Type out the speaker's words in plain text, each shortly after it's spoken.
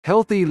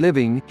Healthy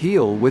living,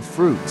 heal with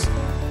fruits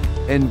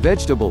and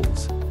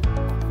vegetables.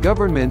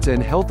 Governments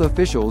and health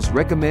officials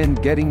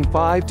recommend getting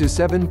 5 to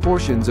 7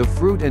 portions of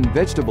fruit and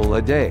vegetable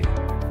a day.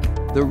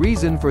 The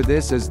reason for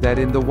this is that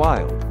in the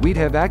wild, we'd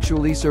have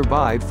actually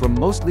survived from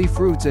mostly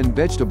fruits and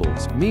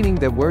vegetables, meaning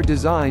that we're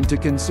designed to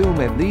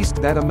consume at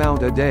least that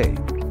amount a day.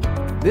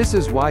 This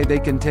is why they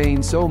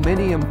contain so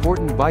many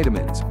important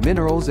vitamins,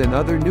 minerals and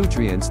other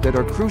nutrients that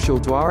are crucial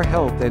to our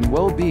health and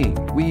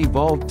well-being. We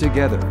evolved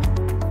together.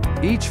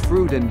 Each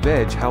fruit and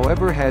veg,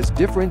 however, has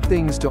different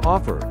things to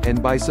offer,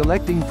 and by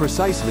selecting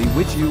precisely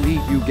which you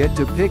eat, you get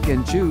to pick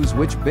and choose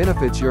which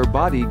benefits your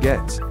body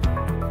gets.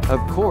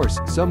 Of course,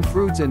 some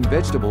fruits and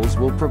vegetables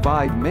will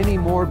provide many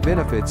more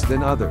benefits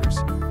than others.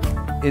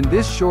 In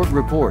this short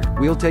report,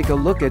 we'll take a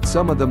look at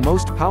some of the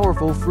most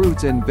powerful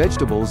fruits and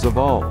vegetables of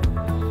all.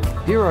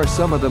 Here are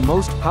some of the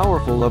most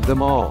powerful of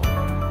them all.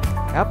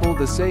 Apple.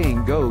 The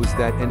saying goes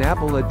that an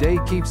apple a day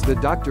keeps the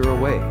doctor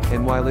away,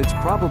 and while it's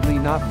probably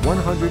not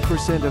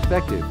 100%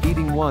 effective,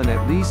 eating one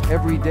at least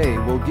every day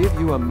will give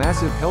you a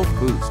massive health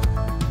boost.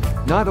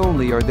 Not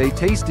only are they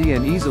tasty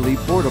and easily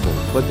portable,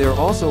 but they're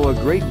also a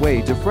great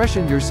way to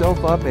freshen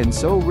yourself up, and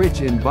so rich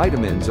in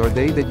vitamins are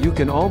they that you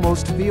can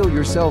almost feel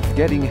yourself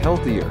getting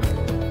healthier.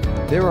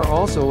 There are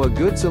also a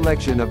good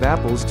selection of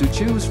apples to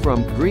choose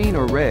from, green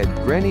or red,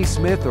 Granny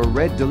Smith or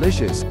Red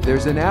Delicious.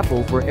 There's an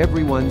apple for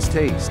everyone's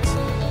tastes.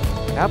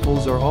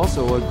 Apples are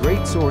also a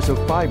great source of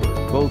fiber,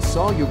 both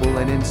soluble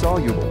and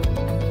insoluble.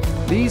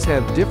 These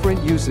have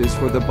different uses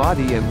for the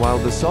body, and while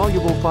the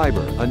soluble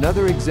fiber,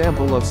 another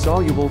example of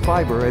soluble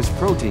fiber as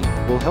protein,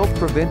 will help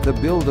prevent the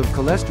build of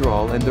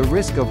cholesterol and the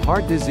risk of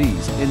heart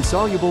disease,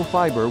 insoluble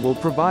fiber will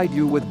provide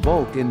you with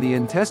bulk in the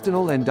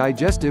intestinal and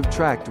digestive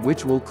tract,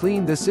 which will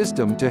clean the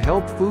system to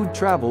help food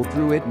travel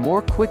through it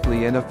more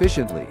quickly and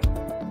efficiently.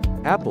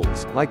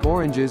 Apples, like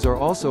oranges, are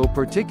also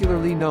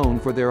particularly known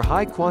for their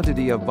high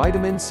quantity of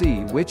vitamin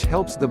C, which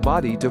helps the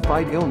body to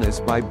fight illness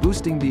by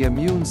boosting the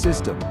immune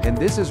system, and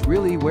this is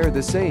really where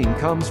the saying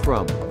comes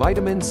from.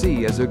 Vitamin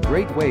C is a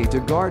great way to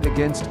guard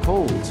against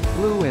colds,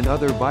 flu and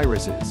other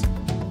viruses.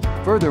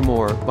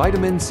 Furthermore,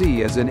 vitamin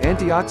C is an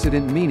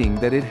antioxidant, meaning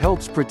that it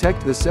helps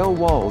protect the cell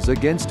walls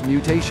against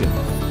mutation.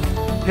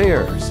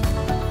 Pears.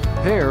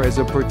 Pear is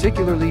a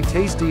particularly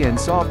tasty and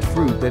soft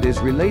fruit that is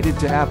related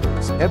to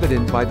apples,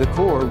 evident by the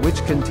core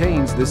which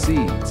contains the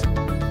seeds.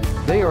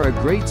 They are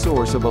a great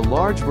source of a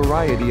large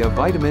variety of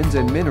vitamins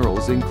and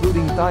minerals,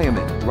 including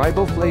thiamine,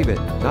 riboflavin,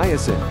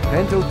 niacin,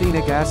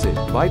 pantothenic acid,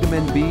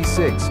 vitamin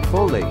B6,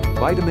 folate,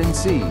 vitamin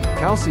C,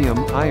 calcium,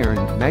 iron,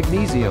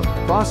 magnesium,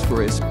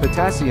 phosphorus,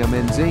 potassium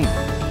and zinc.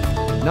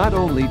 Not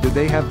only do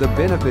they have the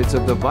benefits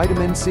of the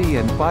vitamin C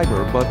and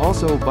fiber, but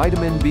also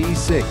vitamin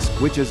B6,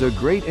 which is a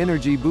great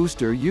energy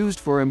booster used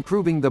for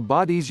improving the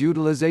body's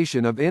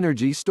utilization of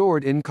energy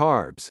stored in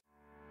carbs.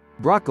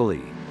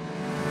 Broccoli.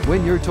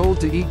 When you're told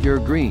to eat your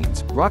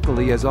greens,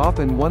 broccoli is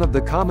often one of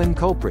the common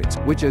culprits,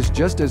 which is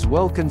just as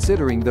well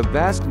considering the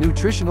vast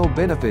nutritional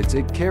benefits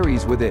it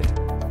carries with it.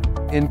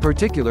 In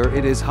particular,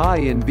 it is high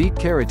in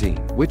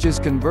beta-carotene, which is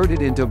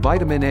converted into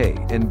vitamin A,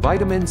 and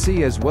vitamin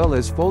C, as well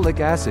as folic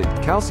acid,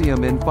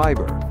 calcium and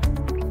fiber.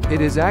 It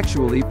is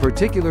actually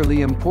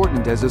particularly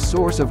important as a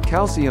source of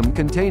calcium,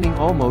 containing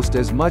almost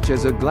as much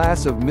as a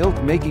glass of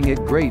milk, making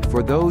it great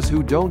for those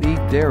who don't eat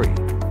dairy.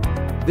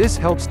 This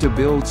helps to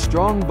build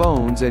strong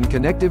bones and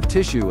connective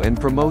tissue and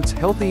promotes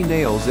healthy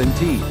nails and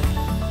teeth.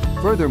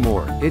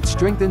 Furthermore, it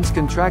strengthens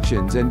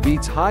contractions and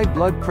beats high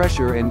blood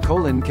pressure and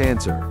colon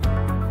cancer.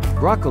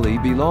 Broccoli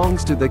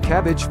belongs to the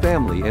cabbage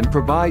family and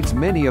provides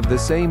many of the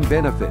same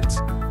benefits.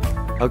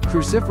 A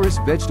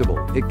cruciferous vegetable,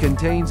 it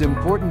contains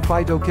important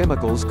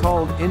phytochemicals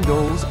called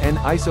indoles and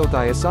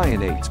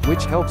isothiocyanates,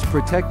 which helps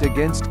protect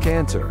against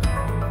cancer.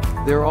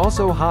 They're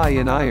also high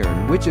in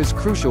iron, which is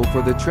crucial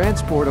for the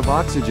transport of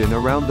oxygen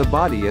around the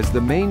body as the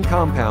main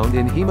compound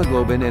in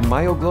hemoglobin and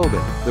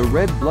myoglobin, the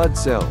red blood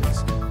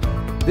cells.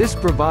 This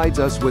provides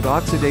us with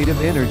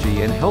oxidative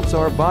energy and helps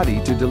our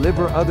body to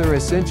deliver other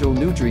essential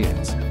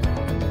nutrients.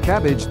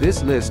 Cabbage.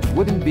 This list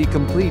wouldn't be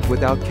complete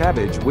without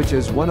cabbage, which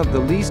is one of the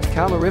least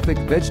calorific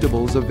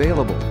vegetables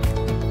available.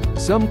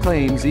 Some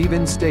claims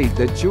even state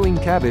that chewing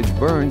cabbage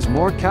burns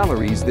more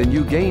calories than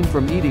you gain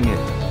from eating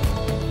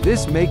it.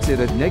 This makes it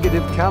a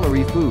negative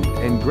calorie food,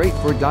 and great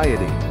for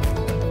dieting.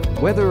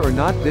 Whether or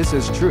not this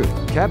is true,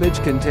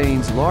 cabbage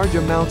contains large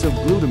amounts of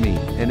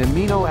glutamine, an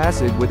amino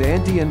acid with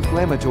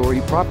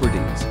anti-inflammatory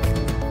properties.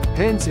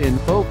 Hence, in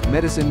folk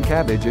medicine,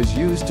 cabbage is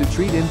used to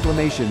treat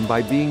inflammation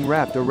by being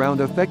wrapped around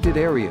affected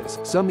areas.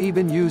 Some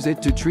even use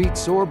it to treat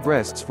sore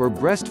breasts for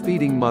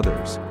breastfeeding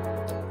mothers.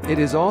 It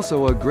is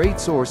also a great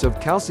source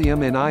of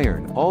calcium and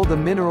iron, all the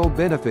mineral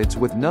benefits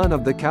with none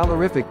of the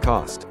calorific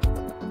cost.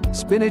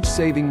 Spinach.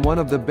 Saving one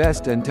of the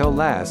best until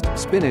last,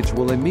 spinach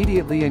will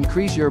immediately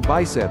increase your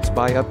biceps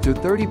by up to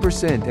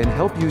 30% and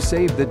help you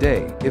save the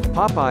day, if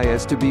Popeye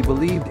is to be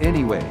believed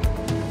anyway.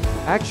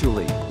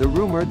 Actually, the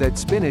rumor that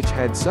spinach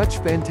had such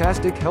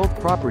fantastic health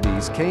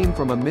properties came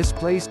from a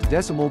misplaced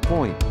decimal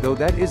point, though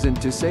that isn't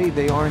to say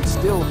they aren't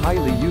still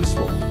highly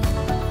useful.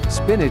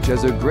 Spinach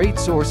is a great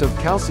source of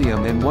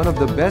calcium and one of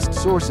the best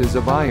sources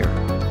of iron.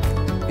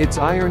 Its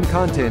iron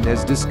content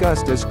is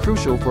discussed as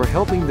crucial for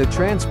helping the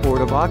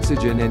transport of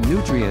oxygen and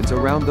nutrients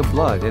around the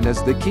blood and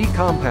is the key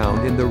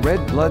compound in the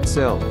red blood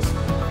cells.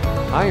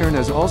 Iron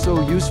is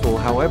also useful,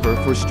 however,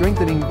 for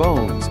strengthening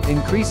bones,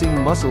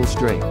 increasing muscle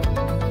strength.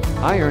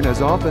 Iron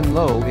is often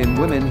low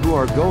in women who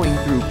are going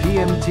through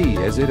PMT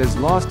as it is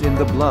lost in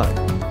the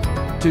blood.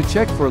 To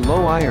check for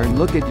low iron,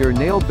 look at your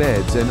nail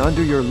beds and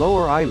under your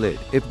lower eyelid.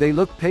 If they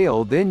look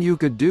pale, then you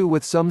could do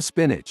with some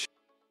spinach.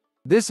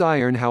 This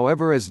iron,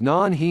 however, is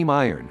non-heme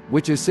iron,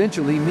 which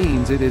essentially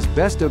means it is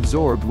best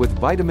absorbed with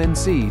vitamin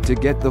C to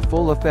get the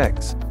full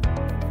effects.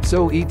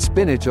 So eat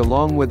spinach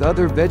along with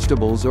other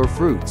vegetables or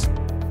fruits.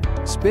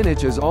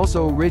 Spinach is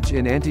also rich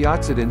in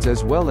antioxidants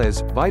as well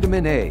as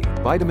vitamin A,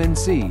 vitamin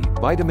C,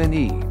 vitamin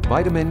E,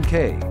 vitamin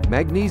K,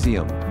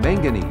 magnesium,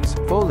 manganese,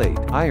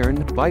 folate, iron,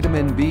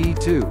 vitamin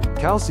B2,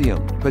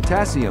 calcium,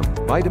 potassium,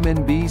 vitamin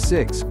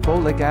B6,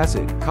 folic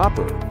acid,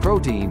 copper,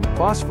 protein,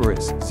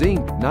 phosphorus,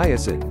 zinc,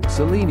 niacin,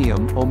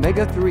 selenium,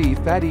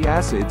 omega-3 fatty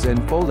acids and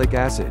folic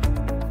acid.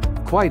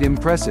 Quite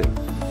impressive.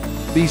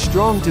 Be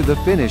strong to the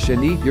finish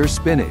and eat your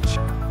spinach.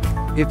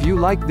 If you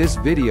like this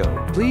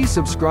video, please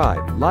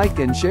subscribe, like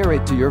and share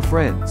it to your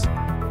friends.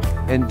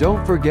 And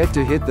don't forget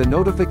to hit the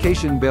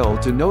notification bell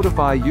to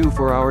notify you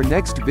for our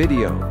next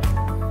video.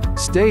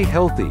 Stay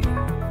healthy.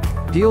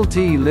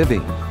 Healthy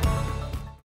living.